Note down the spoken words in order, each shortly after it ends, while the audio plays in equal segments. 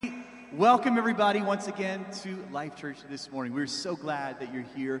Welcome, everybody, once again to Life Church this morning. We're so glad that you're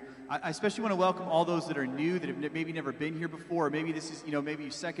here. I especially want to welcome all those that are new, that have maybe never been here before, or maybe this is, maybe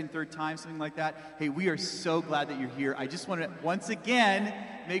your second, third time, something like that. Hey, we are so glad that you're here. I just want to, once again,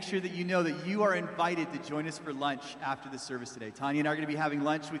 make sure that you know that you are invited to join us for lunch after the service today. Tanya and I are going to be having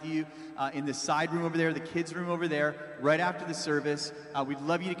lunch with you in the side room over there, the kids' room over there, right after the service. We'd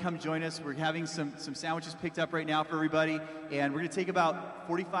love you to come join us. We're having some sandwiches picked up right now for everybody, and we're going to take about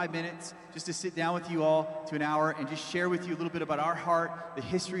 45 minutes just to sit down with you all to an hour and just share with you a little bit about our heart, the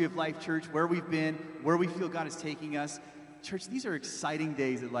history of Life Church, where we've been, where we feel God is taking us. Church, these are exciting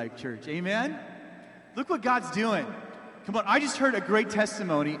days at Life Church. Amen? Look what God's doing. Come on, I just heard a great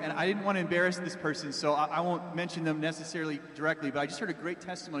testimony, and I didn't want to embarrass this person, so I won't mention them necessarily directly, but I just heard a great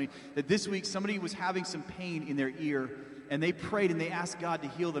testimony that this week somebody was having some pain in their ear, and they prayed and they asked God to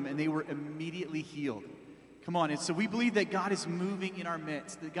heal them, and they were immediately healed. Come on, and so we believe that God is moving in our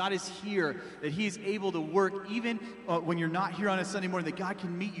midst, that God is here, that He is able to work even when you're not here on a Sunday morning, that God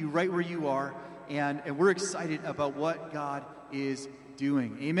can meet you right where you are, and we're excited about what God is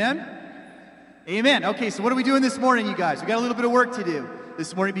doing. Amen? Amen. Okay, so what are we doing this morning, you guys? We got a little bit of work to do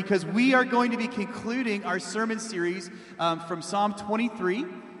this morning because we are going to be concluding our sermon series from Psalm 23.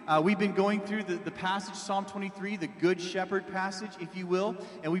 We've been going through the passage, Psalm 23, the Good Shepherd passage, if you will,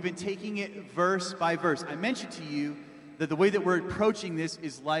 and we've been taking it verse by verse. I mentioned to you that the way that we're approaching this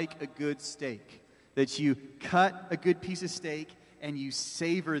is like a good steak, that you cut a good piece of steak and you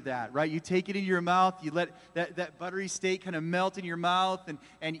savor that, right? You take it in your mouth, you let that buttery steak kind of melt in your mouth,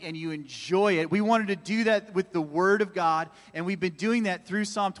 and you enjoy it. We wanted to do that with the Word of God, and we've been doing that through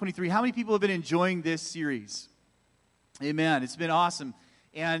Psalm 23. How many people have been enjoying this series? Amen. It's been awesome.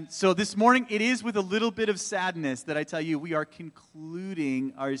 And so this morning, it is with a little bit of sadness that I tell you we are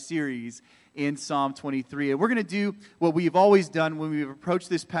concluding our series in Psalm 23. And we're going to do what we've always done when we've approached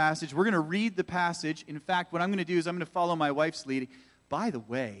this passage. We're going to read the passage. In fact, what I'm going to do is I'm going to follow my wife's lead. By the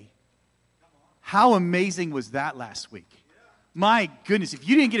way, how amazing was that last week? My goodness, if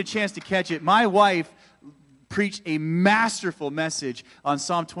you didn't get a chance to catch it, my wife preached a masterful message on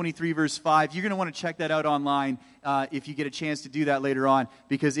Psalm 23, verse 5. You're going to want to check that out online if you get a chance to do that later on,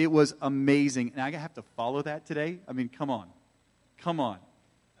 because it was amazing. And I have to follow that today? I mean, come on. Come on.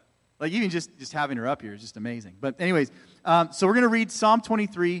 Like, even just having her up here is just amazing. But anyways, so we're going to read Psalm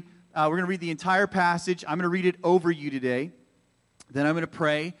 23. We're going to read the entire passage. I'm going to read it over you today. Then I'm going to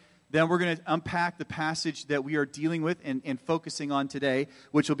pray. Then we're going to unpack the passage that we are dealing with and focusing on today,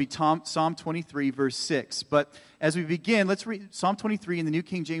 which will be Psalm 23, verse 6. But as we begin, let's read Psalm 23 in the New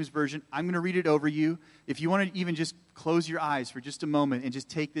King James Version. I'm going to read it over you. If you want to even just close your eyes for just a moment and just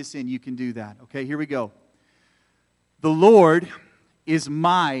take this in, you can do that. Okay, here we go. The Lord is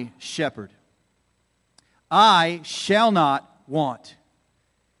my shepherd. I shall not want.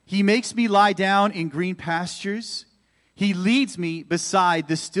 He makes me lie down in green pastures. He leads me beside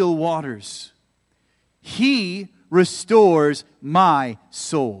the still waters. He restores my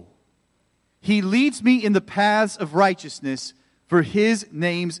soul. He leads me in the paths of righteousness for His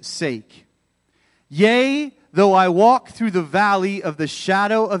name's sake. Yea, though I walk through the valley of the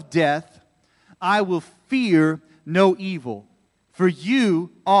shadow of death, I will fear no evil, for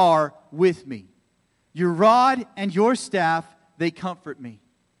You are with me. Your rod and Your staff, they comfort me.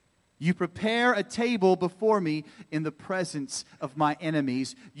 You prepare a table before me in the presence of my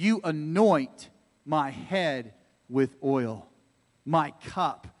enemies. You anoint my head with oil. My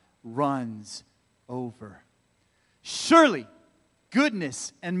cup runs over. Surely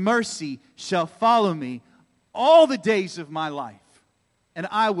goodness and mercy shall follow me all the days of my life, and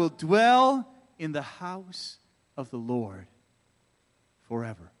I will dwell in the house of the Lord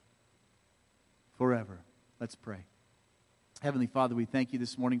forever. Forever. Let's pray. Heavenly Father, we thank You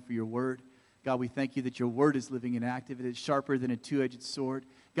this morning for Your word. God, we thank You that Your word is living and active. It is sharper than a two-edged sword.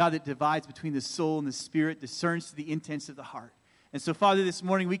 God, that divides between the soul and the spirit, discerns to the intents of the heart. And so, Father, this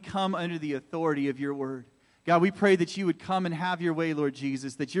morning we come under the authority of Your word. God, we pray that You would come and have Your way, Lord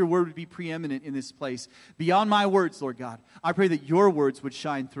Jesus, that Your word would be preeminent in this place. Beyond my words, Lord God, I pray that Your words would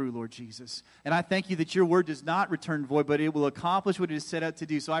shine through, Lord Jesus. And I thank You that Your word does not return void, but it will accomplish what it is set out to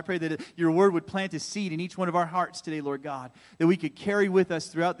do. So I pray that Your word would plant a seed in each one of our hearts today, Lord God, that we could carry with us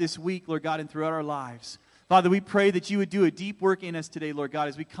throughout this week, Lord God, and throughout our lives. Father, we pray that You would do a deep work in us today, Lord God.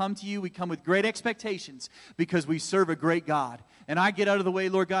 As we come to You, we come with great expectations because we serve a great God. And I get out of the way,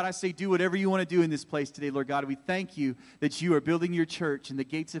 Lord God. I say, do whatever You want to do in this place today, Lord God. We thank You that You are building Your church and the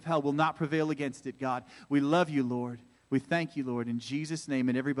gates of hell will not prevail against it, God. We love You, Lord. We thank You, Lord. In Jesus' name,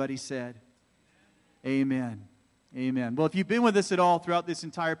 and everybody said, amen. Amen. Well, if you've been with us at all throughout this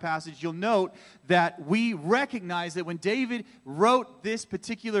entire passage, you'll note that we recognize that when David wrote this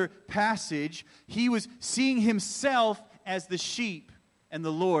particular passage, he was seeing himself as the sheep and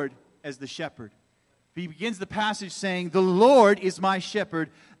the Lord as the shepherd. He begins the passage saying, "The Lord is my shepherd,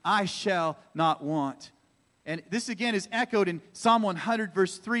 I shall not want." And this again is echoed in Psalm 100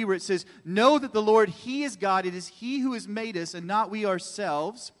 verse 3 where it says, "Know that the Lord, He is God. It is He who has made us and not we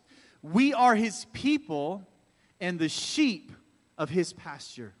ourselves. We are His people and the sheep of His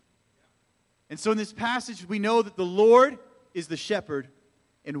pasture." And so in this passage, we know that the Lord is the shepherd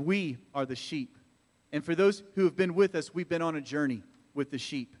and we are the sheep. And for those who have been with us, we've been on a journey with the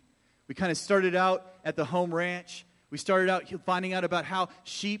sheep. We kind of started out at the home ranch. We started out finding out about how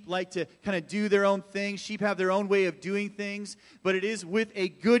sheep like to kind of do their own thing. Sheep have their own way of doing things. But it is with a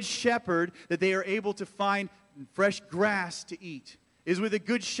good shepherd that they are able to find fresh grass to eat. It is with a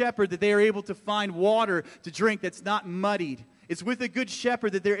good shepherd that they are able to find water to drink that's not muddied. It's with a good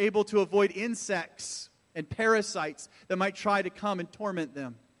shepherd that they're able to avoid insects and parasites that might try to come and torment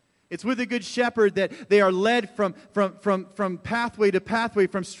them. It's with a good shepherd that they are led from pathway to pathway,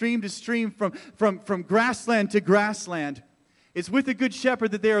 from stream to stream, from grassland to grassland. It's with a good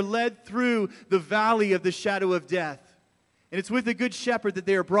shepherd that they are led through the valley of the shadow of death. And it's with a good shepherd that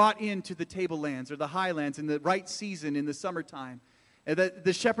they are brought into the tablelands or the highlands in the right season in the summertime. And that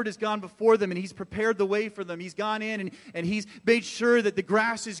the shepherd has gone before them and he's prepared the way for them. He's gone in and he's made sure that the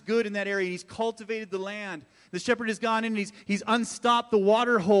grass is good in that area. And he's cultivated the land. The shepherd has gone in and he's unstopped the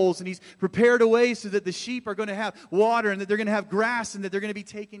water holes and he's prepared a way so that the sheep are going to have water and that they're going to have grass and that they're going to be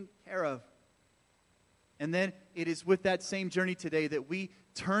taken care of. And then it is with that same journey today that we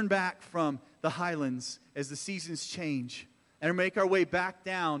turn back from the highlands as the seasons change and make our way back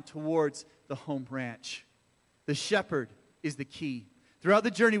down towards the home ranch. The shepherd is the key. Throughout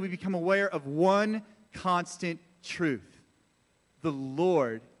the journey, we become aware of one constant truth. The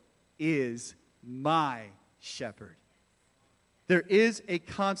Lord is my shepherd. There is a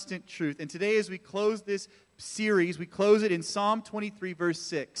constant truth. And today as we close this series, we close it in Psalm 23, verse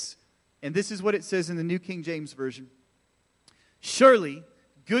 6. And this is what it says in the New King James Version. "Surely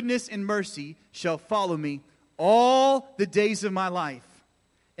goodness and mercy shall follow me all the days of my life,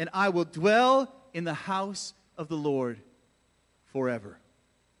 and I will dwell in the house of the Lord forever."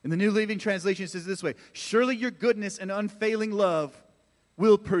 In the New Living Translation, it says this way: "Surely your goodness and unfailing love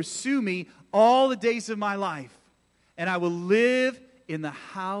will pursue me all the days of my life, and I will live in the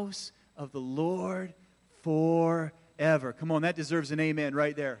house of the Lord forever." Come on, that deserves an amen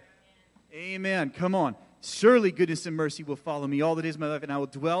right there. Amen. Come on. "Surely goodness and mercy will follow me all the days of my life, and I will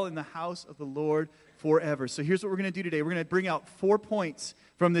dwell in the house of the Lord forever." So here's what we're going to do today. We're going to bring out 4 points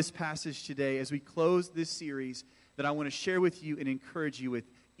from this passage today as we close this series that I want to share with you and encourage you with.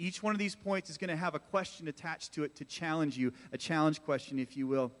 Each one of these points is going to have a question attached to it to challenge you, a challenge question, if you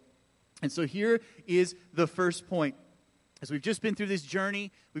will. And so here is the first point. As we've just been through this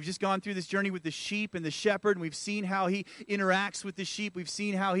journey, we've just gone through this journey with the sheep and the shepherd, and we've seen how he interacts with the sheep. We've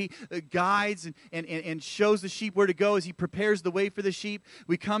seen how he guides and shows the sheep where to go as he prepares the way for the sheep.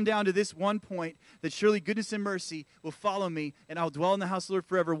 We come down to this one point, that surely goodness and mercy will follow me, and I'll dwell in the house of the Lord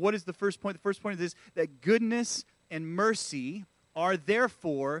forever. What is the first point? The first point is this, that goodness and mercy are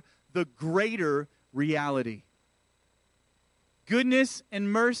therefore the greater reality. Goodness and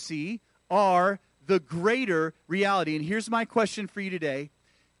mercy are the greater reality. And here's my question for you today.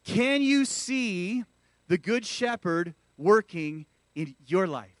 Can you see the Good Shepherd working in your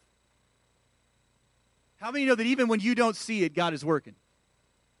life? How many know that even when you don't see it, God is working?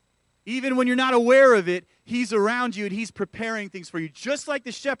 Even when you're not aware of it, He's around you and He's preparing things for you. Just like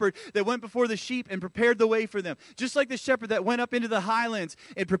the shepherd that went before the sheep and prepared the way for them. Just like the shepherd that went up into the highlands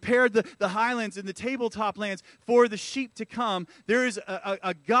and prepared the highlands and the tabletop lands for the sheep to come. There is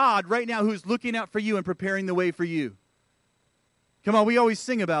a God right now who's looking out for you and preparing the way for you. Come on, we always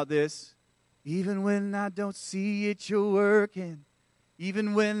sing about this. Even when I don't see it, you're working.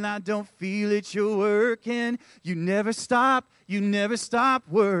 Even when I don't feel it, you're working. You never stop working. You never stop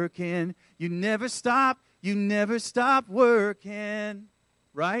working.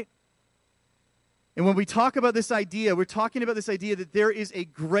 Right? And when we talk about this idea, we're talking about this idea that there is a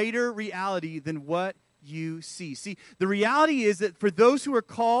greater reality than what you see. See, the reality is that for those who are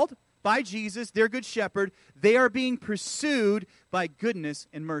called by Jesus, their good shepherd, they are being pursued by goodness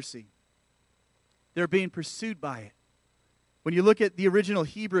and mercy. They're being pursued by it. When you look at the original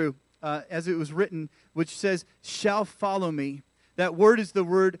Hebrew, as it was written, which says, shall follow me, that word is the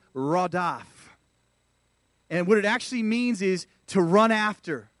word radaf. And what it actually means is to run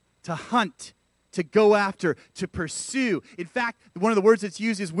after, to hunt, to go after, to pursue. In fact, one of the words that's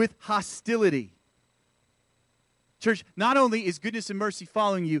used is with hostility. Church, not only is goodness and mercy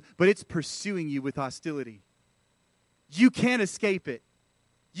following you, but it's pursuing you with hostility. You can't escape it.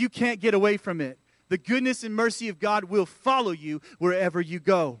 You can't get away from it. The goodness and mercy of God will follow you wherever you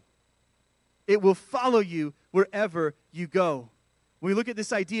go. It will follow you wherever you go. When we look at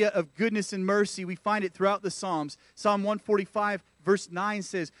this idea of goodness and mercy, we find it throughout the Psalms. Psalm 145, verse 9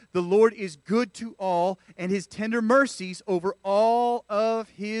 says, "The Lord is good to all, and his tender mercies over all of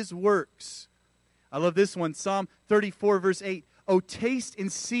his works." I love this one. Psalm 34, verse 8. "Oh, taste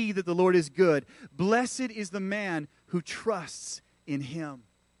and see that the Lord is good. Blessed is the man who trusts in him."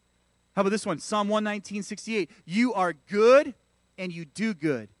 How about this one? Psalm 119, 68. "You are good and you do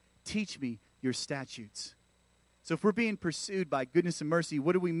good. Teach me your statutes." So if we're being pursued by goodness and mercy,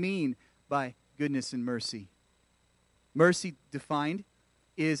 what do we mean by goodness and mercy? Mercy, defined,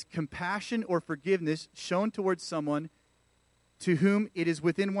 is compassion or forgiveness shown towards someone to whom it is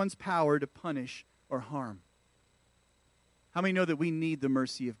within one's power to punish or harm. How many know that we need the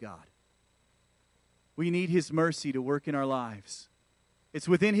mercy of God? We need his mercy to work in our lives. It's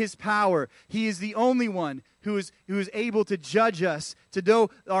within his power. He is the only one who is able to judge us, to know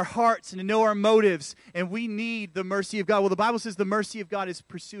our hearts and to know our motives. And we need the mercy of God. Well, the Bible says the mercy of God is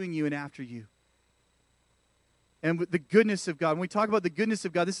pursuing you and after you. And with the goodness of God, when we talk about the goodness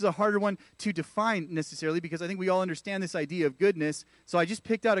of God, this is a harder one to define necessarily because I think we all understand this idea of goodness. So I just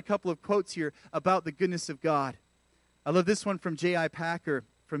picked out a couple of quotes here about the goodness of God. I love this one from J.I. Packer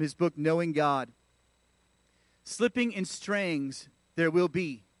from his book, Knowing God. "Slipping and strayings there will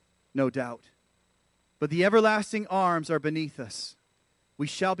be, no doubt. But the everlasting arms are beneath us. We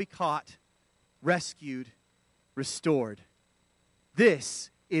shall be caught, rescued, restored."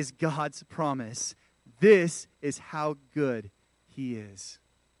 This is God's promise. This is how good he is.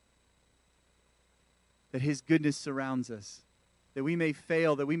 That his goodness surrounds us. That we may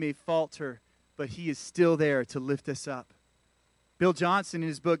fail, that we may falter, but he is still there to lift us up. Bill Johnson, in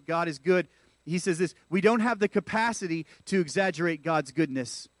his book, God is Good, he says this: "We don't have the capacity to exaggerate God's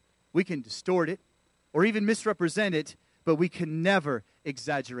goodness. We can distort it or even misrepresent it, but we can never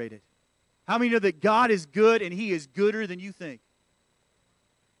exaggerate it." How many know that God is good and he is gooder than you think?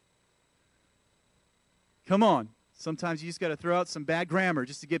 Come on. Sometimes you just got to throw out some bad grammar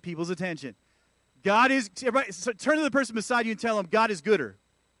just to get people's attention. God is, everybody, so turn to the person beside you and tell them, God is gooder.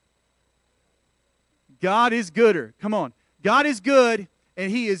 God is gooder. Come on. God is good,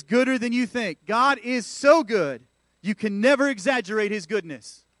 and he is gooder than you think. God is so good, you can never exaggerate his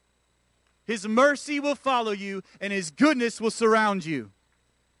goodness. His mercy will follow you, and his goodness will surround you.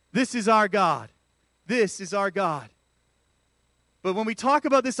 This is our God. This is our God. But when we talk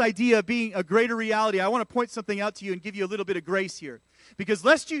about this idea of being a greater reality, I want to point something out to you and give you a little bit of grace here. Because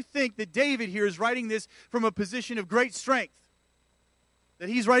lest you think that David here is writing this from a position of great strength. That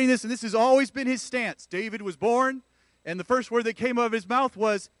he's writing this, and this has always been his stance. David was born, and the first word that came out of his mouth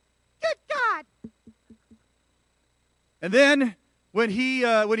was, "Good God." And then when he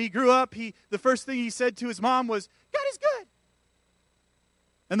grew up, the first thing he said to his mom was, "God is good."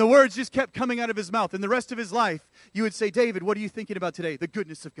 And the words just kept coming out of his mouth. And the rest of his life, you would say, "David, what are you thinking about today?" The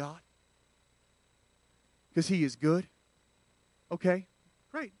goodness of God. Because he is good. Okay,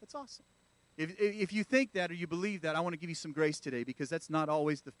 great, that's awesome. If you think that or you believe that, I want to give you some grace today because that's not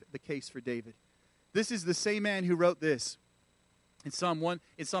always the case for David. This is the same man who wrote this. In Psalm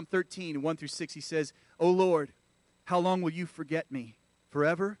 13, 1 through 6, he says, "O Lord, how long will you forget me?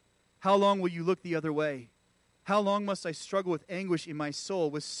 Forever? How long will you look the other way? How long must I struggle with anguish in my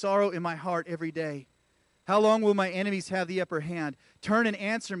soul, with sorrow in my heart every day? How long will my enemies have the upper hand? Turn and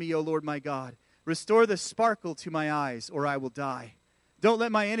answer me, O Lord my God. Restore the sparkle to my eyes, or I will die. Don't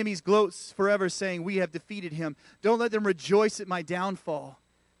let my enemies gloat forever, saying, 'We have defeated him.' Don't let them rejoice at my downfall.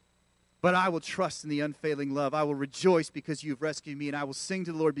 But I will trust in the unfailing love. I will rejoice because you have rescued me, and I will sing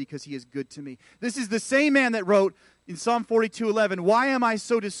to the Lord because he is good to me." This is the same man that wrote in Psalm 42:11, "Why am I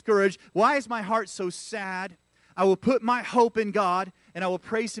so discouraged? Why is my heart so sad? I will put my hope in God, and I will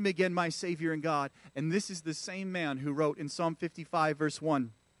praise him again, my Savior and God." And this is the same man who wrote in Psalm 55, verse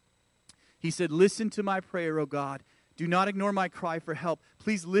 1. He said, "Listen to my prayer, O God. Do not ignore my cry for help.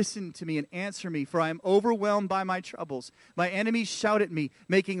 Please listen to me and answer me, for I am overwhelmed by my troubles. My enemies shout at me,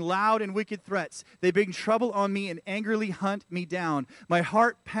 making loud and wicked threats. They bring trouble on me and angrily hunt me down. My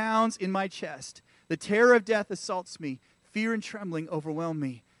heart pounds in my chest. The terror of death assaults me. Fear and trembling overwhelm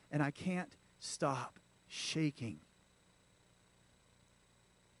me, and I can't stop shaking."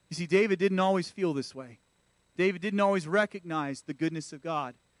 You see, David didn't always feel this way. David didn't always recognize the goodness of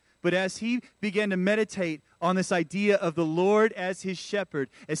God. But as he began to meditate on this idea of the Lord as his shepherd,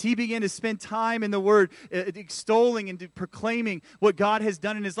 as he began to spend time in the Word, extolling and proclaiming what God has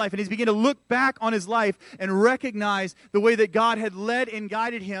done in his life, and he began to look back on his life and recognize the way that God had led and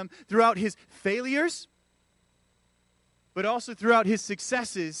guided him throughout his failures, but also throughout his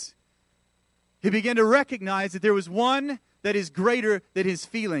successes, he began to recognize that there was one that is greater than his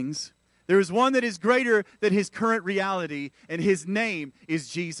feelings. There is one that is greater than his current reality, and his name is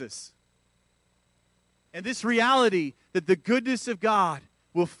Jesus. And this reality that the goodness of God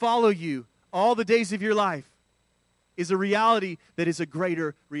will follow you all the days of your life is a reality that is a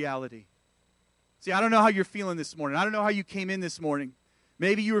greater reality. See, I don't know how you're feeling this morning. I don't know how you came in this morning.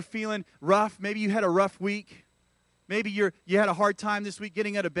 Maybe you were feeling rough. Maybe you had a rough week. Maybe you had a hard time this week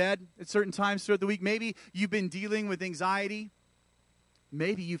getting out of bed at certain times throughout the week. Maybe you've been dealing with anxiety.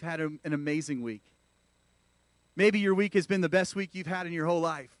 Maybe you've had an amazing week. Maybe your week has been the best week you've had in your whole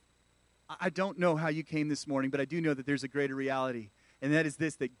life. I don't know how you came this morning, but I do know that there's a greater reality, and that is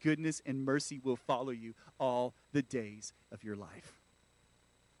this, that goodness and mercy will follow you all the days of your life.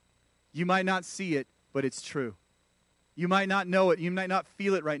 You might not see it, but it's true. You might not know it. You might not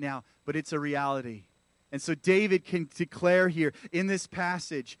feel it right now, but it's a reality. And so David can declare here in this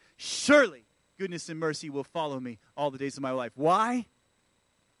passage, surely goodness and mercy will follow me all the days of my life. Why?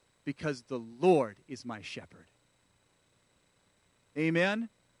 Because the Lord is my shepherd. Amen?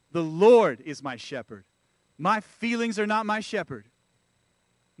 The Lord is my shepherd. My feelings are not my shepherd.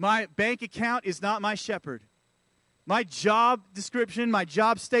 My bank account is not my shepherd. My job description, my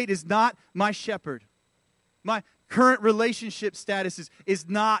job state is not my shepherd. My current relationship status is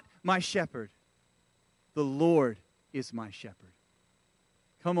not my shepherd. The Lord is my shepherd.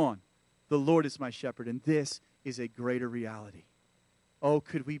 Come on. The Lord is my shepherd, and this is a greater reality. Oh,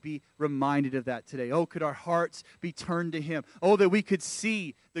 could we be reminded of that today? Oh, could our hearts be turned to Him? Oh, that we could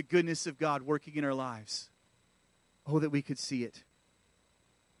see the goodness of God working in our lives. Oh, that we could see it.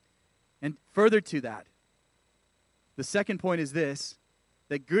 And further to that, the second point is this,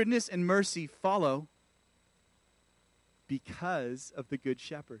 that goodness and mercy follow because of the good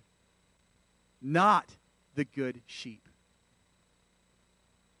shepherd, not the good sheep.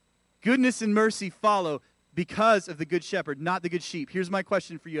 Goodness and mercy follow because of the good shepherd, not the good sheep. Here's my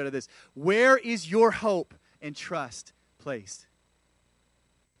question for you out of this. Where is your hope and trust placed?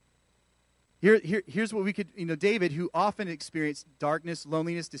 Here's what we could, David, who often experienced darkness,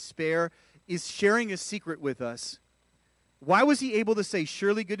 loneliness, despair, is sharing a secret with us. Why was he able to say,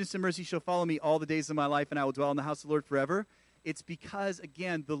 surely goodness and mercy shall follow me all the days of my life, and I will dwell in the house of the Lord forever? It's because,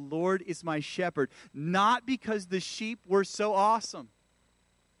 again, the Lord is my shepherd, not because the sheep were so awesome.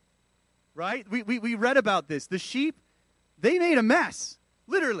 Right? We read about this. The sheep, they made a mess,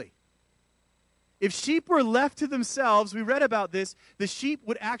 literally. If sheep were left to themselves, we read about this, the sheep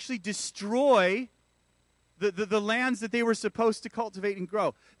would actually destroy the lands that they were supposed to cultivate and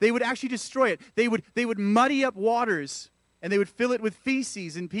grow. They would actually destroy it. They would muddy up waters, and they would fill it with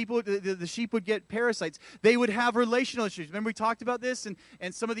feces, and the sheep would get parasites. They would have relational issues. Remember we talked about this,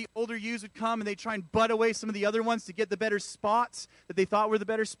 and some of the older ewes would come, and they'd try and butt away some of the other ones to get the better spots that they thought were the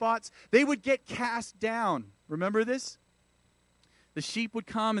better spots. They would get cast down. Remember this? The sheep would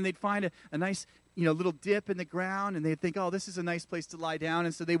come, and they'd find a nice little dip in the ground, and they'd think, oh, this is a nice place to lie down.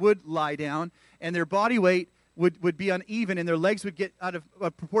 And so they would lie down, and their body weight would be uneven, and their legs would get out of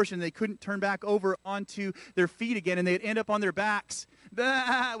proportion. They couldn't turn back over onto their feet again, and they'd end up on their backs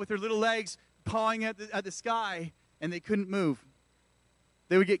with their little legs pawing at the sky, and they couldn't move.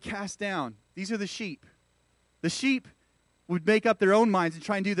 They would get cast down. These are the sheep. The sheep would make up their own minds and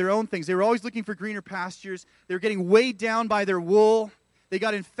try and do their own things. They were always looking for greener pastures. They were getting weighed down by their wool. They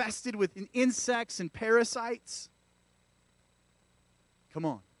got infested with insects and parasites. Come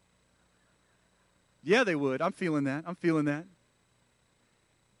on. Yeah, they would. I'm feeling that.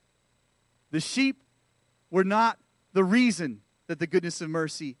 The sheep were not the reason that the goodness and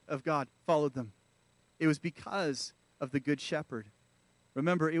mercy of God followed them. It was because of the good shepherd.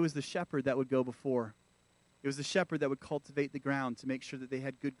 Remember, it was the shepherd that would go before. It was the shepherd that would cultivate the ground to make sure that they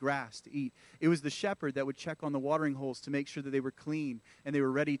had good grass to eat. It was the shepherd that would check on the watering holes to make sure that they were clean and they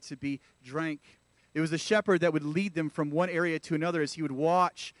were ready to be drank. It was the shepherd that would lead them from one area to another as he would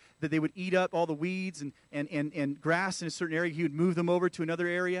watch that they would eat up all the weeds and grass in a certain area. He would move them over to another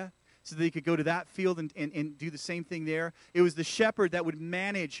area so that they could go to that field and do the same thing there. It was the shepherd that would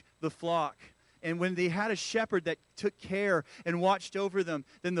manage the flock. And when they had a shepherd that took care and watched over them,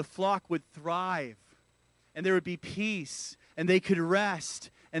 then the flock would thrive. And there would be peace, and they could rest,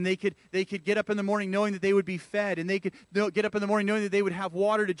 and they could get up in the morning knowing that they would be fed, and they could get up in the morning knowing that they would have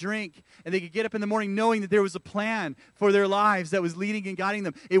water to drink, and they could get up in the morning knowing that there was a plan for their lives that was leading and guiding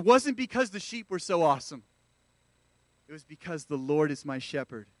them. It wasn't because the sheep were so awesome. It was because the Lord is my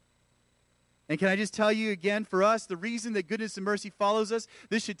shepherd. And can I just tell you again, for us, the reason that goodness and mercy follows us,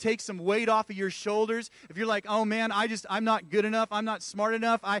 this should take some weight off of your shoulders. If you're like, oh man, I'm not good enough, I'm not smart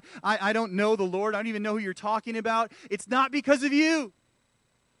enough, I don't know the Lord, I don't even know who you're talking about. It's not because of you.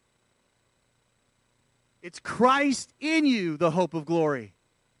 It's Christ in you, the hope of glory.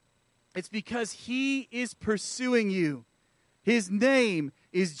 It's because He is pursuing you. His name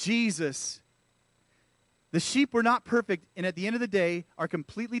is Jesus. The sheep were not perfect, and at the end of the day are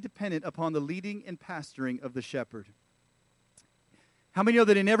completely dependent upon the leading and pastoring of the shepherd. How many know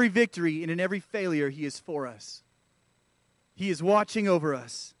that in every victory and in every failure, He is for us? He is watching over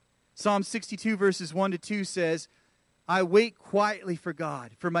us. Psalm 62 verses 1 to 2 says, I wait quietly for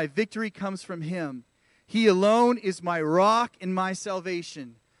God, for my victory comes from Him. He alone is my rock and my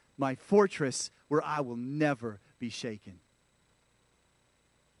salvation, my fortress where I will never be shaken.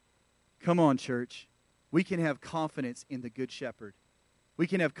 Come on, church. We can have confidence in the Good Shepherd. We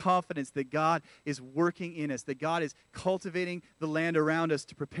can have confidence that God is working in us, that God is cultivating the land around us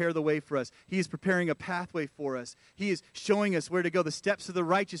to prepare the way for us. He is preparing a pathway for us. He is showing us where to go. The steps of the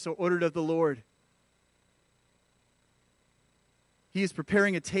righteous are ordered of the Lord. He is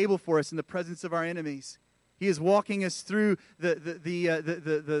preparing a table for us in the presence of our enemies. He is walking us through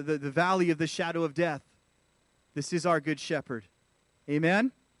the valley of the shadow of death. This is our Good Shepherd.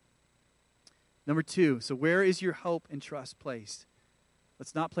 Amen? Number 2, so where is your hope and trust placed?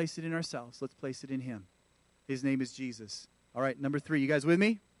 Let's not place it in ourselves. Let's place it in Him. His name is Jesus. All right, number 3. You guys with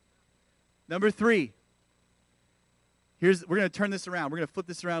me? Number 3. We're going to turn this around. We're going to flip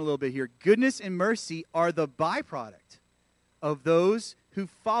this around a little bit here. Goodness and mercy are the byproduct of those who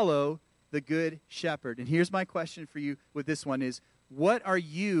follow the Good Shepherd. And here's my question for you with this one is, what are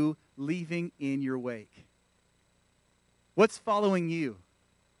you leaving in your wake? What's following you?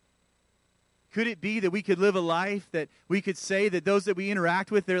 Could it be that we could live a life that we could say that those that we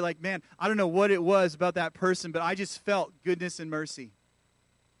interact with, they're like, man, I don't know what it was about that person, but I just felt goodness and mercy.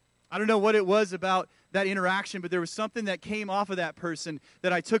 I don't know what it was about that interaction, but there was something that came off of that person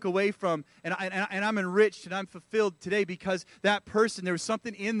that I took away from, and I'm enriched and I'm fulfilled today because that person, there was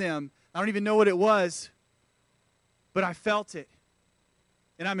something in them. I don't even know what it was, but I felt it.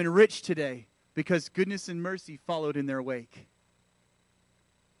 And I'm enriched today because goodness and mercy followed in their wake.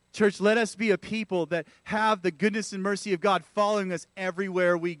 Church, let us be a people that have the goodness and mercy of God following us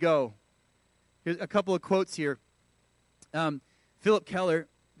everywhere we go. Here's a couple of quotes here. Philip Keller,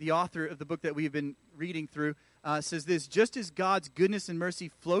 the author of the book that we've been reading through, says this, just as God's goodness and mercy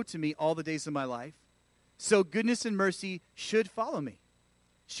flow to me all the days of my life, so goodness and mercy should follow me,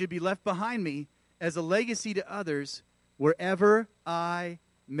 should be left behind me as a legacy to others wherever I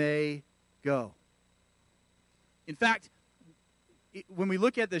may go. In fact, when we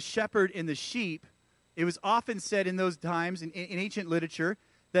look at the shepherd and the sheep, it was often said in those times, in ancient literature,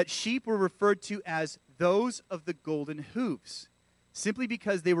 that sheep were referred to as those of the golden hooves, simply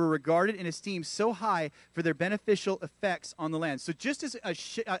because they were regarded and esteemed so high for their beneficial effects on the land. So just as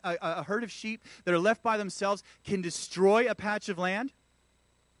a herd of sheep that are left by themselves can destroy a patch of land,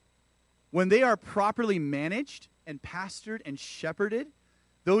 when they are properly managed and pastured and shepherded,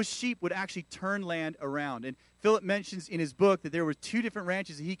 those sheep would actually turn land around. And Philip mentions in his book that there were 2 different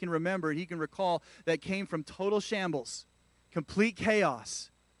ranches that he can remember and he can recall that came from total shambles, complete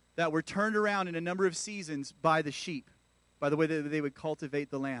chaos, that were turned around in a number of seasons by the sheep, by the way that they would cultivate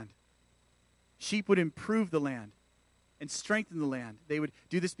the land. Sheep would improve the land and strengthen the land. They would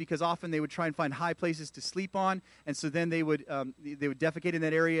do this because often they would try and find high places to sleep on, and so then they would defecate in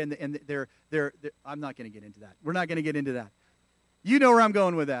that area, and they're I'm not going to get into that. We're not going to get into that. You know where I'm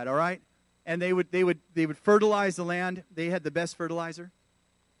going with that, all right? And they would fertilize the land. They had the best fertilizer.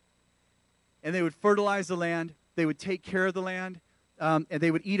 And they would fertilize the land. They would take care of the land. And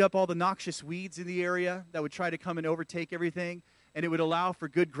they would eat up all the noxious weeds in the area that would try to come and overtake everything. And it would allow for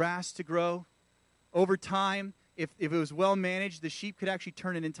good grass to grow. Over time, if it was well managed, the sheep could actually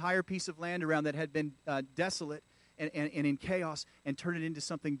turn an entire piece of land around that had been desolate and in chaos and turn it into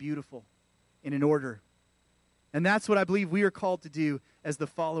something beautiful and in order. And that's what I believe we are called to do as the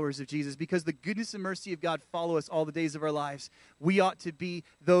followers of Jesus. Because the goodness and mercy of God follow us all the days of our lives, we ought to be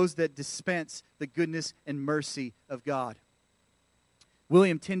those that dispense the goodness and mercy of God.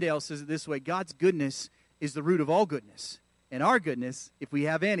 William Tyndale says it this way, God's goodness is the root of all goodness. And our goodness, if we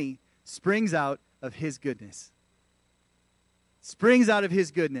have any, springs out of His goodness. Springs out of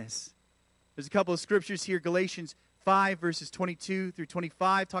His goodness. There's a couple of scriptures here, Galatians 5, verses 22 through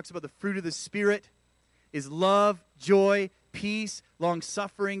 25, talks about the fruit of the Spirit is love, joy, peace,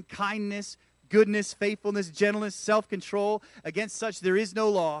 long-suffering, kindness, goodness, faithfulness, gentleness, self-control. Against such there is no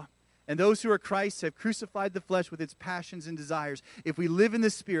law. And those who are Christ's have crucified the flesh with its passions and desires. If we live in the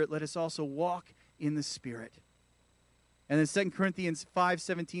Spirit, let us also walk in the Spirit. And then 2 Corinthians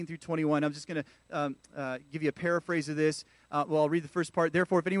 5:17 through 21. I'm just going to give you a paraphrase of this. I'll read the first part.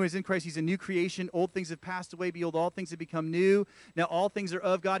 Therefore, if anyone is in Christ, he's a new creation. Old things have passed away. Behold, all things have become new. Now all things are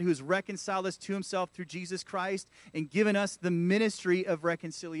of God, who has reconciled us to himself through Jesus Christ and given us the ministry of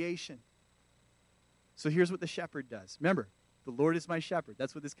reconciliation. So here's what the shepherd does. Remember, the Lord is my shepherd.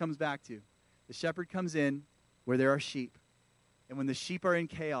 That's what this comes back to. The shepherd comes in where there are sheep. And when the sheep are in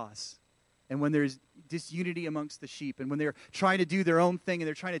chaos, and when there's disunity amongst the sheep, and when they're trying to do their own thing, and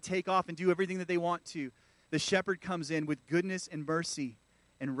they're trying to take off and do everything that they want to, the shepherd comes in with goodness and mercy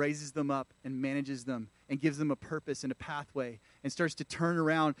and raises them up and manages them and gives them a purpose and a pathway and starts to turn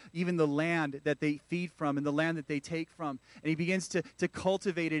around even the land that they feed from and the land that they take from. And he begins to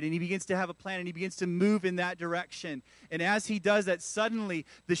cultivate it, and he begins to have a plan, and he begins to move in that direction. And as he does that, suddenly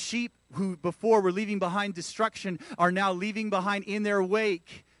the sheep who before were leaving behind destruction are now leaving behind in their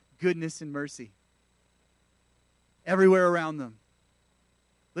wake goodness and mercy everywhere around them.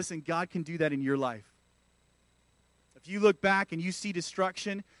 Listen, God can do that in your life. If you look back and you see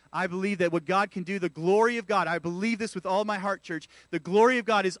destruction, I believe that what God can do, the glory of God, I believe this with all my heart, church, the glory of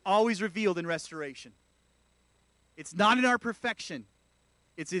God is always revealed in restoration. It's not in our perfection.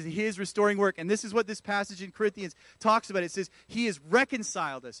 It's in his restoring work. And this is what this passage in Corinthians talks about. It says, he has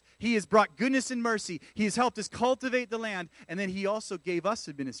reconciled us. He has brought goodness and mercy. He has helped us cultivate the land. And then he also gave us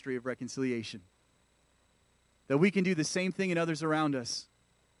a ministry of reconciliation. That we can do the same thing in others around us.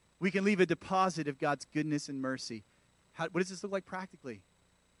 We can leave a deposit of God's goodness and mercy. What does this look like practically?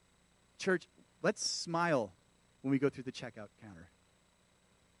 Church, let's smile when we go through the checkout counter.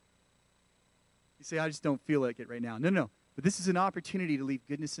 You say, I just don't feel like it right now. No. But this is an opportunity to leave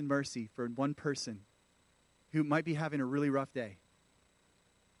goodness and mercy for one person who might be having a really rough day.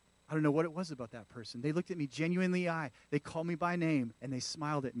 I don't know what it was about that person. They looked at me genuinely in the eye. They called me by name, and they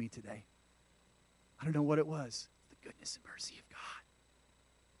smiled at me today. I don't know what it was. The goodness and mercy of God.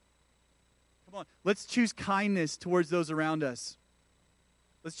 Come on, let's choose kindness towards those around us.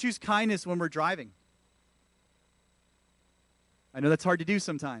 Let's choose kindness when we're driving. I know that's hard to do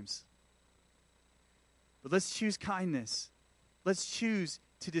sometimes. But let's choose kindness. Let's choose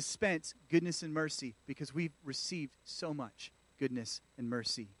to dispense goodness and mercy because we've received so much goodness and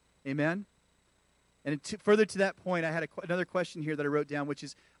mercy. Amen? And further to that point, I had another question here that I wrote down, which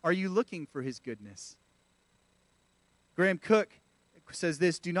is, are you looking for his goodness? Graham Cook says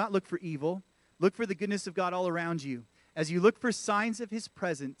this, do not look for evil. Look for the goodness of God all around you. As you look for signs of his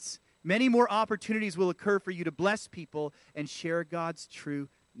presence, many more opportunities will occur for you to bless people and share God's true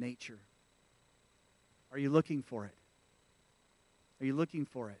nature. Are you looking for it? Are you looking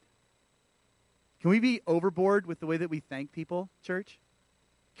for it? Can we be overboard with the way that we thank people, church?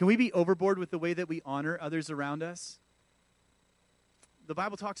 Can we be overboard with the way that we honor others around us? The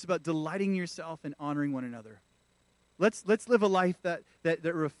Bible talks about delighting yourself and honoring one another. Let's live a life that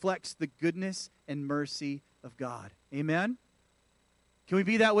reflects the goodness and mercy of God. Amen? Can we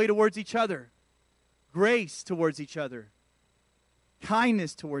be that way towards each other? Grace towards each other.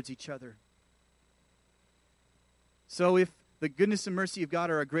 Kindness towards each other. So if the goodness and mercy of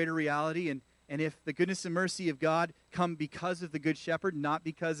God are a greater reality, and if the goodness and mercy of God come because of the good shepherd, not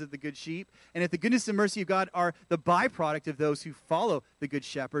because of the good sheep, and if the goodness and mercy of God are the byproduct of those who follow the good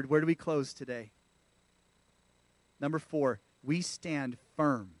shepherd, where do we close today? Number 4, we stand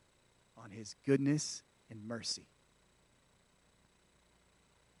firm on his goodness and mercy.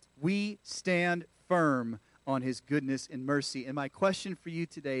 We stand firm on his goodness and mercy. And my question for you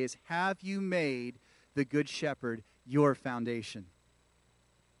today is, have you made the good shepherd your foundation?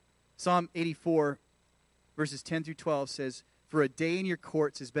 Psalm 84, verses 10 through 12 says, for a day in your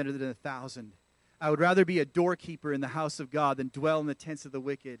courts is better than 1,000. I would rather be a doorkeeper in the house of God than dwell in the tents of the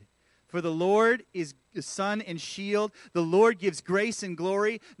wicked. For the Lord is the sun and shield. The Lord gives grace and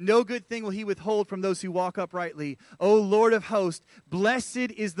glory. No good thing will he withhold from those who walk uprightly. O Lord of hosts,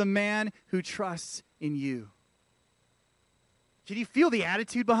 blessed is the man who trusts in you. Can you feel the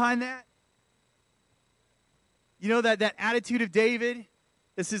attitude behind that? You know, that attitude of David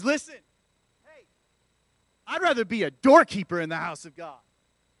that says, listen, hey, I'd rather be a doorkeeper in the house of God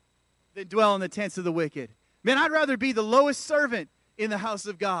than dwell in the tents of the wicked. Man, I'd rather be the lowest servant in the house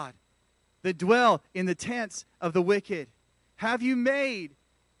of God than dwell in the tents of the wicked. Have you made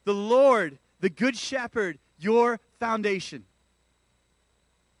the Lord, the good shepherd, your foundation?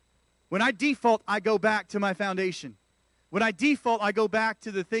 When I default, I go back to my foundation. When I default, I go back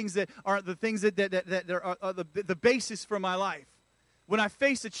to the things that are the things that are the basis for my life. When I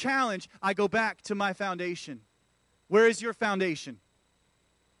face a challenge, I go back to my foundation. Where is your foundation?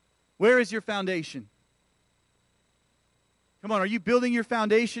 Where is your foundation? Come on, are you building your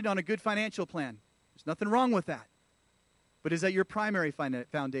foundation on a good financial plan? There's nothing wrong with that. But is that your primary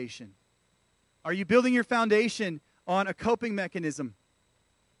foundation? Are you building your foundation on a coping mechanism?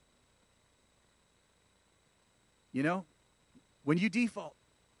 You know, when you default,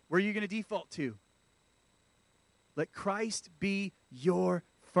 where are you going to default to? Let Christ be your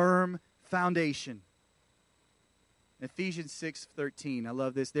firm foundation. Ephesians 6:13, I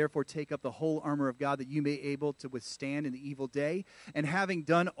love this. Therefore, take up the whole armor of God that you may be able to withstand in the evil day, and having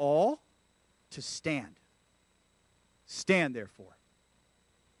done all, to stand. Stand, therefore.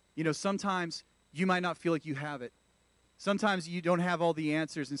 You know, sometimes you might not feel like you have it. Sometimes you don't have all the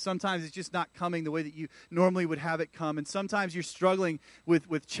answers, and sometimes it's just not coming the way that you normally would have it come. And sometimes you're struggling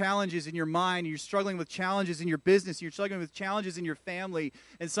with challenges in your mind, you're struggling with challenges in your business, you're struggling with challenges in your family,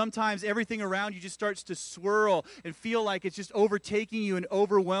 and sometimes everything around you just starts to swirl and feel like it's just overtaking you and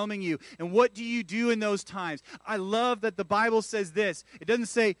overwhelming you. And what do you do in those times? I love that the Bible says this. It doesn't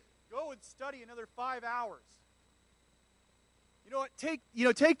say, go and study another 5 hours. You know what?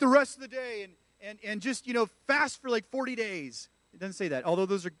 Take the rest of the day and just, fast for like 40 days. It doesn't say that, although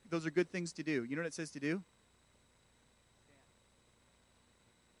those are good things to do. You know what it says to do?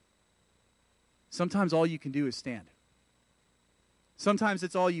 Sometimes all you can do is stand. Sometimes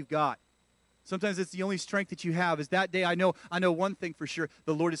it's all you've got. Sometimes it's the only strength that you have. Is that day I know one thing for sure,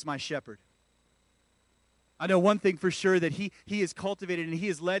 the Lord is my shepherd. I know one thing for sure, that He has cultivated and He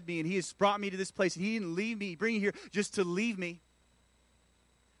has led me and He has brought me to this place, and He didn't leave me, bring me here just to leave me.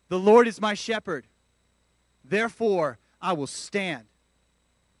 The Lord is my shepherd. Therefore, I will stand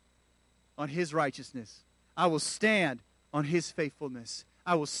on His righteousness. I will stand on His faithfulness.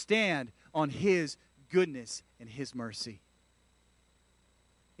 I will stand on His goodness and His mercy.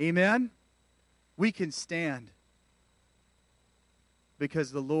 Amen? We can stand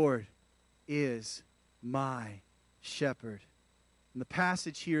because the Lord is my shepherd. And the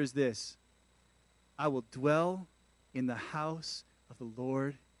passage here is this: I will dwell in the house of the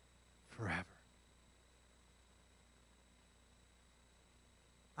Lord forever.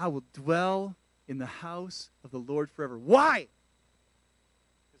 I will dwell in the house of the Lord forever. Why?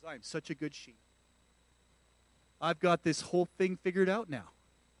 Because I am such a good sheep. I've got this whole thing figured out now.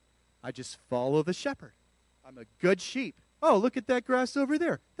 I just follow the shepherd. I'm a good sheep. Oh, look at that grass over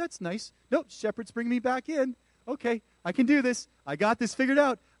there. That's nice. Nope, shepherd's bringing me back in. Okay, I can do this. I got this figured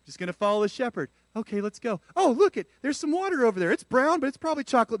out. I'm just going to follow the shepherd. Okay, let's go. Oh, look it. There's some water over there. It's brown, but it's probably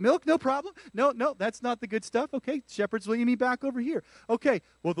chocolate milk. No problem. No, that's not the good stuff. Okay, shepherd's leading me back over here. Okay,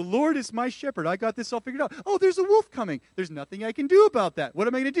 well, the Lord is my shepherd. I got this all figured out. Oh, there's a wolf coming. There's nothing I can do about that. What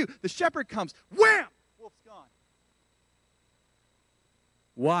am I going to do? The shepherd comes. Wham! Wolf's gone.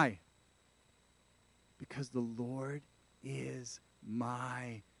 Why? Because the Lord is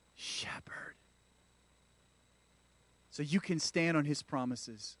my shepherd. So you can stand on His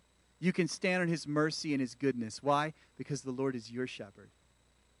promises. You can stand on His mercy and His goodness. Why? Because the Lord is your shepherd.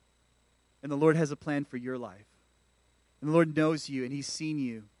 And the Lord has a plan for your life. And the Lord knows you, and He's seen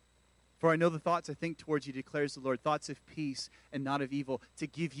you. For I know the thoughts I think towards you, declares the Lord, thoughts of peace and not of evil, to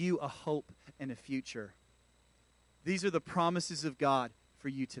give you a hope and a future. These are the promises of God for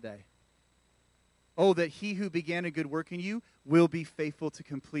you today. Oh, that He who began a good work in you will be faithful to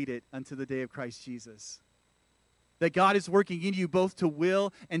complete it unto the day of Christ Jesus. That God is working in you both to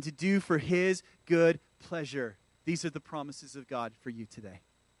will and to do for His good pleasure. These are the promises of God for you today.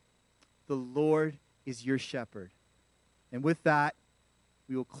 The Lord is your shepherd. And with that,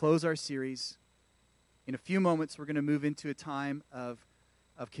 we will close our series. In a few moments, we're going to move into a time of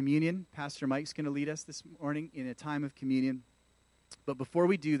communion. Pastor Mike's going to lead us this morning in a time of communion. But before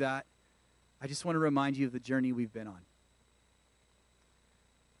we do that, I just want to remind you of the journey we've been on.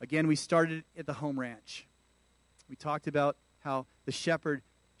 Again, we started at the home ranch. We talked about how the shepherd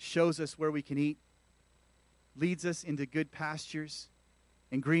shows us where we can eat, leads us into good pastures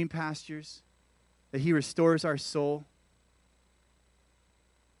and green pastures, that He restores our soul.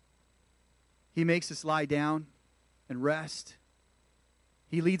 He makes us lie down and rest.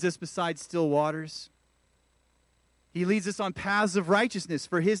 He leads us beside still waters. He leads us on paths of righteousness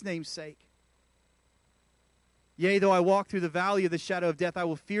for His name's sake. Yea, though I walk through the valley of the shadow of death, I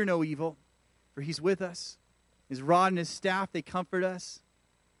will fear no evil, for He's with us. His rod and His staff, they comfort us.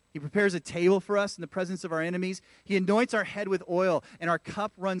 He prepares a table for us in the presence of our enemies. He anoints our head with oil, and our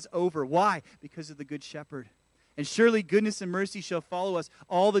cup runs over. Why? Because of the Good Shepherd. And surely goodness and mercy shall follow us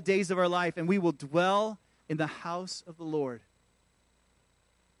all the days of our life, and we will dwell in the house of the Lord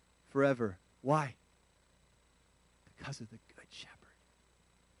forever. Why? Because of the good shepherd.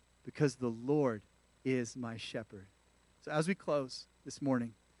 Because the Lord is my shepherd. So as we close this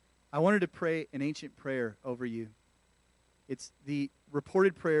morning, I wanted to pray an ancient prayer over you. It's the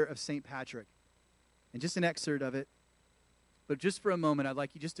reported prayer of St. Patrick. And just an excerpt of it. But just for a moment, I'd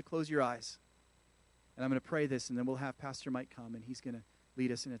like you just to close your eyes. And I'm going to pray this, and then we'll have Pastor Mike come, and he's going to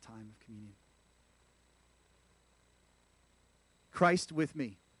lead us in a time of communion. Christ with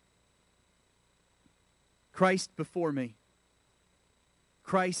me. Christ before me.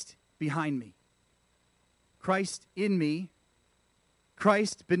 Christ behind me. Christ in me.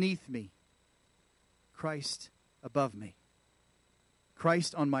 Christ beneath me. Christ above me.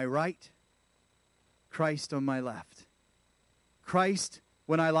 Christ on my right. Christ on my left. Christ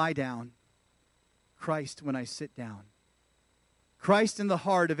when I lie down. Christ when I sit down. Christ in the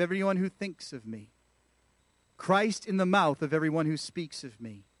heart of everyone who thinks of me. Christ in the mouth of everyone who speaks of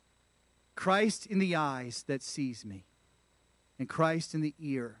me. Christ in the eyes that sees me. And Christ in the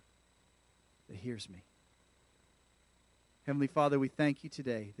ear that hears me. Heavenly Father, we thank you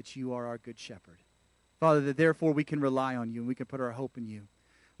today that you are our good shepherd. Father, that therefore we can rely on you and we can put our hope in you.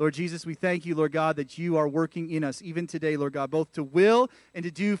 Lord Jesus, we thank you, Lord God, that you are working in us even today, Lord God, both to will and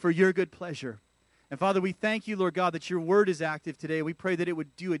to do for your good pleasure. And Father, we thank you, Lord God, that your word is active today. We pray that it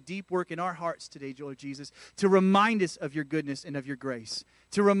would do a deep work in our hearts today, Lord Jesus, to remind us of your goodness and of your grace.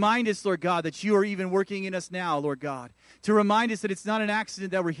 To remind us, Lord God, that you are even working in us now, Lord God. To remind us that it's not an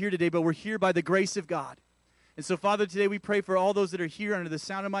accident that we're here today, but we're here by the grace of God. And so, Father, today we pray for all those that are here under the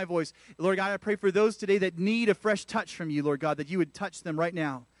sound of my voice. Lord God, I pray for those today that need a fresh touch from you, Lord God, that you would touch them right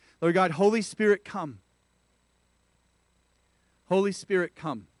now. Lord God, Holy Spirit, come. Holy Spirit,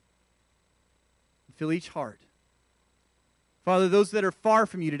 come. Fill each heart. Father, those that are far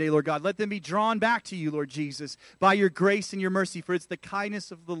from you today, Lord God, let them be drawn back to you, Lord Jesus, by your grace and your mercy, for it's the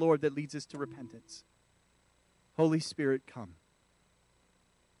kindness of the Lord that leads us to repentance. Holy Spirit, come.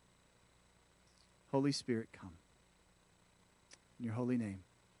 Holy Spirit, come. In your holy name.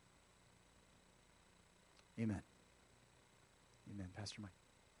 Amen. Amen. Pastor Mike.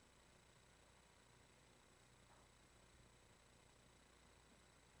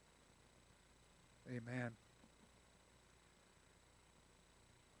 Amen.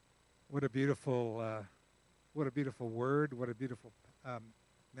 What a beautiful word. What a beautiful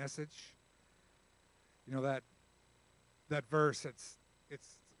message. You know that verse. It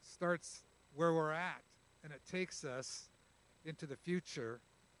starts where we're at, and it takes us into the future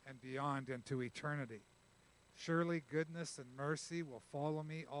and beyond into eternity. Surely goodness and mercy will follow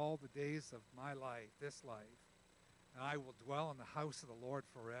me all the days of my life, this life, and I will dwell in the house of the Lord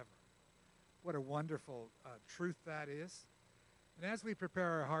forever. What a wonderful truth that is. And as we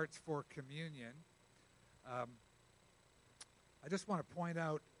prepare our hearts for communion, I just want to point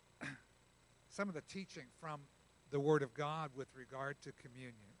out some of the teaching from the Word of God with regard to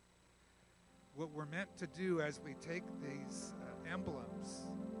communion. What we're meant to do as we take these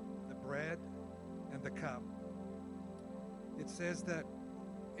emblems, the bread and the cup, it says that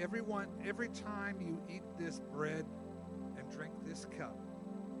every time you eat this bread and drink this cup,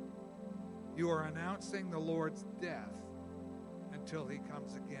 you are announcing the Lord's death until he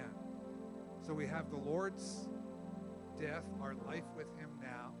comes again. So we have the Lord's death, our life with him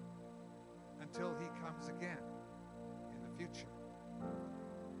now, until he comes again in the future.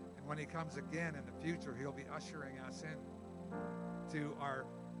 And when he comes again in the future, he'll be ushering us in to our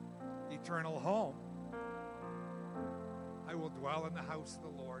eternal home. I will dwell in the house of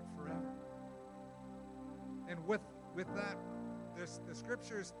the Lord forever. And with that, the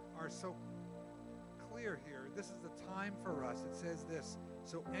scriptures are so clear here. This is the time for us. It says this: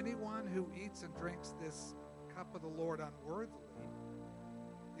 so anyone who eats and drinks this cup of the Lord unworthily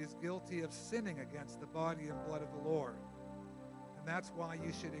is guilty of sinning against the body and blood of the Lord. And that's why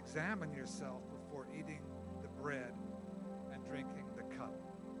you should examine yourself before eating the bread and drinking the cup.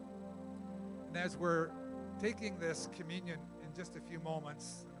 And as we're taking this communion in just a few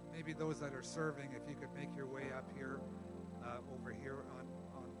moments, maybe those that are serving, if you could make your way up here, over here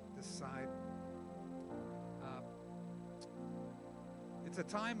on this side. It's a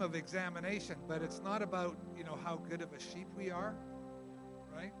time of examination, but it's not about, how good of a sheep we are,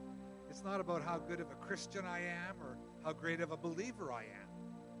 right? It's not about how good of a Christian I am or how great of a believer I am.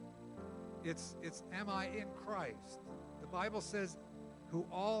 It's am I in Christ? The Bible says,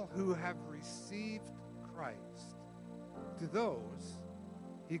 all who have received Christ, to those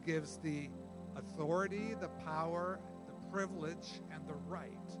he gives the authority, the power, the privilege, and the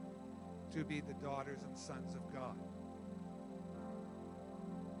right to be the daughters and sons of God.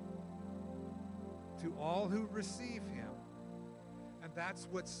 To all who receive him. And that's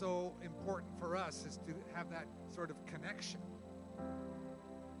what's so important for us, is to have that sort of connection.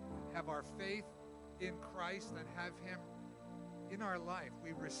 Have our faith in Christ and have him in our life.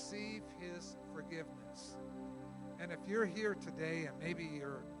 We receive his forgiveness. And if you're here today and maybe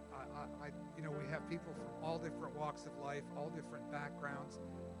you're, we have people from all different walks of life, all different backgrounds,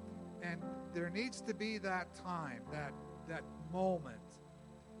 and there needs to be that time, that moment,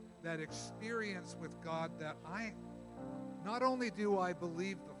 that experience with God, that not only do I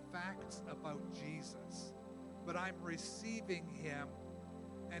believe the facts about Jesus, but I'm receiving him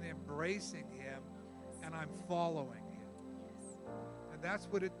and embracing him, and I'm following him. And that's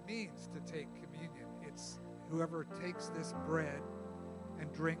what it means to take communion. It's whoever takes this bread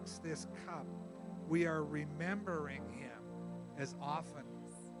and drinks this cup, we are remembering him as often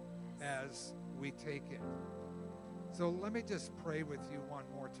as we take it. So let me just pray with you one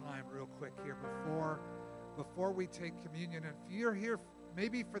more time real quick here before we take communion. And if you're here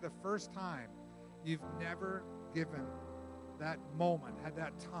maybe for the first time, you've never given that moment, had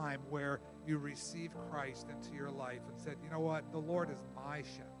that time where you received Christ into your life and said, you know what, the Lord is my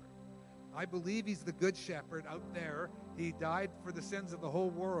shepherd. I believe he's the good shepherd out there. He died for the sins of the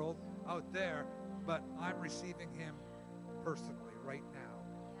whole world out there, but I'm receiving him personally right now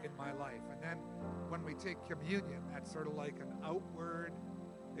in my life. And then when we take communion, that's sort of like an outward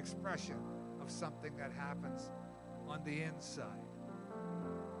expression of something that happens on the inside.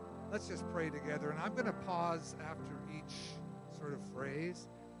 Let's just pray together. And I'm going to pause after each sort of phrase,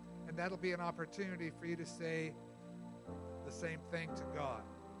 and that'll be an opportunity for you to say the same thing to God.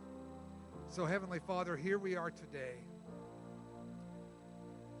 So, Heavenly Father, here we are today,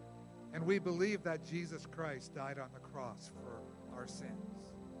 and we believe that Jesus Christ died on the cross for our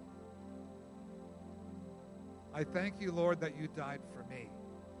sins. I thank you, Lord, that you died for me.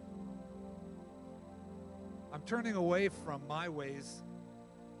 I'm turning away from my ways,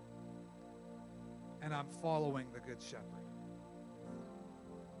 and I'm following the Good Shepherd.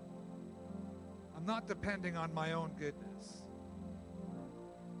 I'm not depending on my own goodness,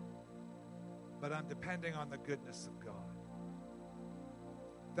 but I'm depending on the goodness of God.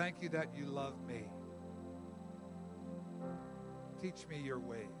 Thank you that you love me. Teach me your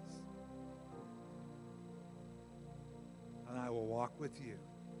ways, and I will walk with you.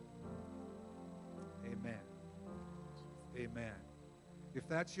 Amen. Amen. If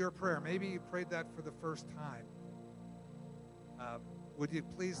that's your prayer, maybe you prayed that for the first time, would you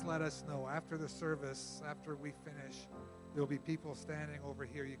please let us know after the service, after we finish? There'll be people standing over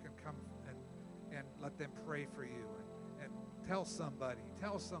here. You can come and let them pray for you, and tell somebody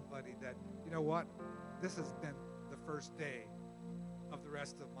that, you know what, this has been the first day of the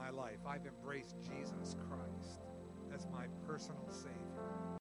rest of my life. I've embraced Jesus Christ as my personal Savior.